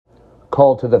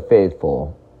Call to the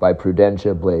Faithful by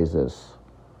Prudentia Blaesus.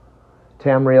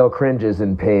 Tamriel cringes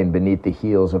in pain beneath the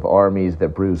heels of armies that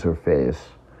bruise her face.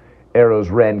 Arrows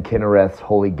rend Kinnereth's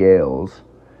holy gales,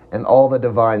 and all the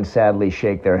divines sadly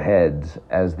shake their heads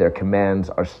as their commands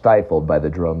are stifled by the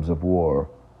drums of war.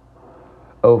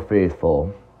 O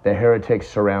faithful, the heretics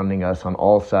surrounding us on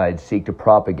all sides seek to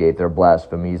propagate their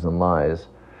blasphemies and lies,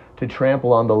 to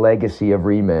trample on the legacy of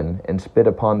Reman and spit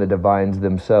upon the divines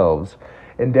themselves,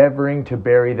 endeavoring to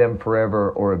bury them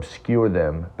forever or obscure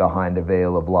them behind a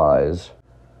veil of lies.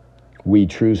 We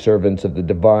true servants of the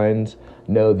divines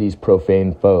know these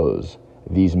profane foes.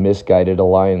 These misguided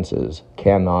alliances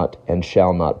cannot and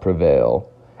shall not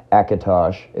prevail.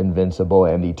 Akatosh, invincible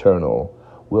and eternal,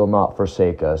 will not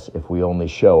forsake us if we only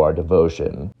show our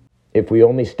devotion. If we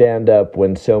only stand up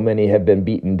when so many have been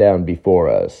beaten down before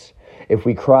us. If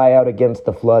we cry out against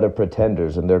the flood of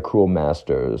pretenders and their cruel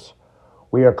masters.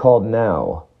 We are called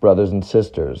now, brothers and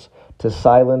sisters, to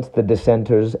silence the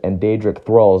dissenters and Daedric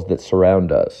thralls that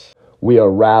surround us. We are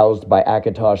roused by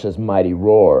Akatosh's mighty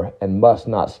roar and must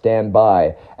not stand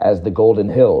by as the Golden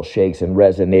Hill shakes in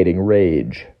resonating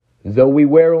rage. Though we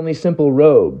wear only simple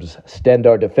robes,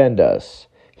 Stendar defend us.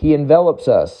 He envelops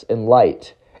us in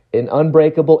light, in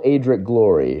unbreakable Aedric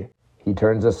glory. He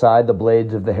turns aside the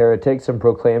blades of the heretics and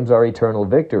proclaims our eternal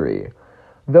victory.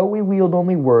 Though we wield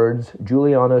only words,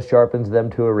 Giuliano sharpens them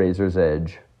to a razor's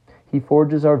edge. He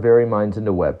forges our very minds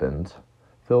into weapons,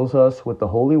 fills us with the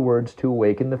holy words to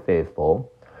awaken the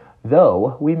faithful.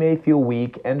 Though we may feel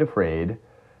weak and afraid,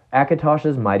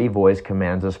 Akatosh's mighty voice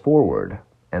commands us forward,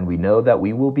 and we know that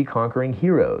we will be conquering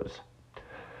heroes,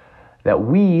 that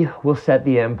we will set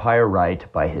the empire right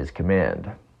by his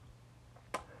command.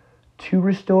 To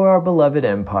restore our beloved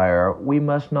empire, we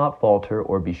must not falter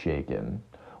or be shaken.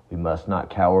 We must not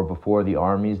cower before the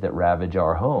armies that ravage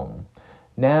our home.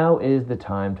 Now is the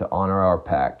time to honor our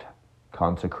pact.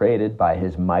 Consecrated by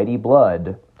his mighty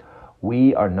blood,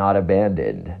 we are not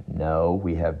abandoned. No,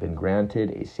 we have been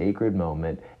granted a sacred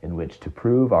moment in which to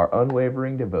prove our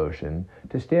unwavering devotion,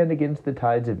 to stand against the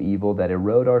tides of evil that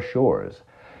erode our shores.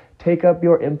 Take up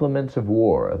your implements of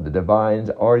war. The divines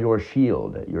are your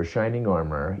shield, your shining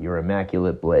armor, your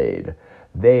immaculate blade.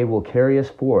 They will carry us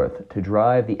forth to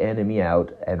drive the enemy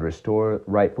out and restore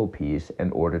rightful peace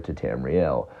and order to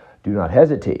Tamriel. Do not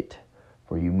hesitate,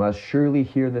 for you must surely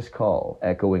hear this call,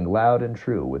 echoing loud and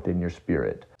true within your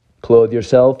spirit. Clothe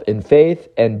yourself in faith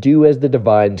and do as the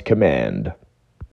divines command.